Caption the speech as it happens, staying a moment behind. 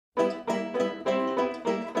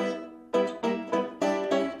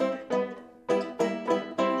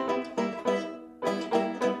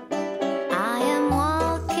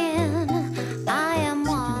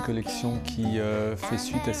collection qui fait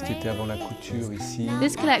suite à ce qui était avant la couture ici.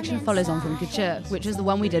 This collection follows on from couture, which was the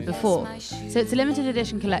one we did before. So it's a limited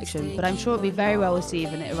edition collection, but I'm sure it'll be very well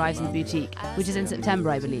received when it arrives in the boutique, which is in September,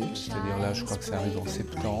 I believe. C'est-à-dire là, je crois que ça arrive en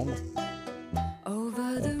septembre.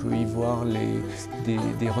 On peut y voir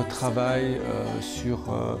des retravails sur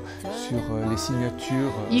les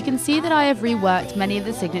signatures. You can see that I have reworked many of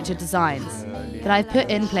the signature designs, that I've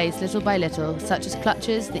put in place little by little, such as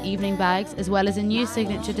clutches, the evening bags, as well as a new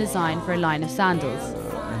signature design for a line of sandals.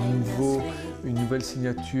 Une nouvelle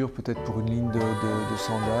signature, peut-être pour une ligne de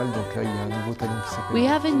sandales. Donc là, il y a un nouveau talon qui s'appelle... We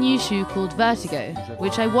have a new shoe called Vertigo,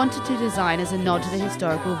 which I wanted to design as a nod to the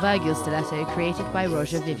historical Virgule stiletto created by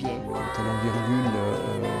Roger Vivier. Le talon virgule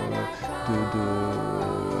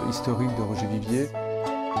historique de Roger Vivier.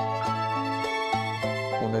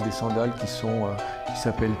 On a des sandales qui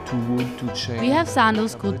s'appellent Two Wood, Two Chain. We have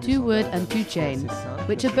sandals called Two Wood and Two Chain,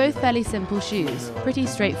 which are both fairly simple shoes, pretty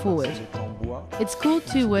straightforward. It's called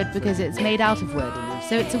Two Wood because it's made out of wood,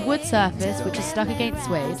 so it's a wood surface which is stuck against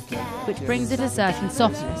suede, which brings it a certain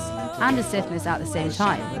softness and a stiffness at the same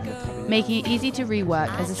time, making it easy to rework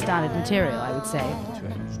as a standard material, I would say.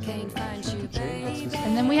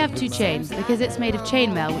 And then we have Two Chains because it's made of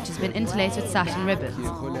chainmail which has been interlaced with satin ribbons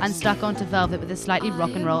and stuck onto velvet with a slightly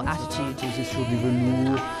rock and roll attitude. Posé sur du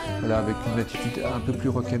velours, voilà, avec une attitude un peu plus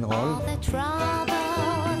rock'n'roll.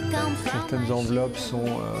 Certaines enveloppes sont...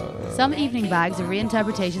 Some evening bags are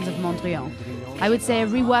reinterpretations of Mondrian. I would say a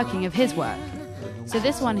reworking of his work. So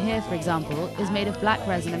this one here, for example, is made of black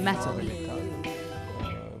resin and metal.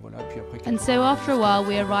 And so after a while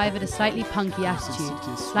we arrive at a slightly punky attitude,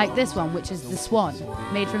 like this one which is the swan,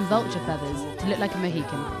 made from vulture feathers to look like a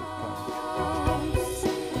Mohican.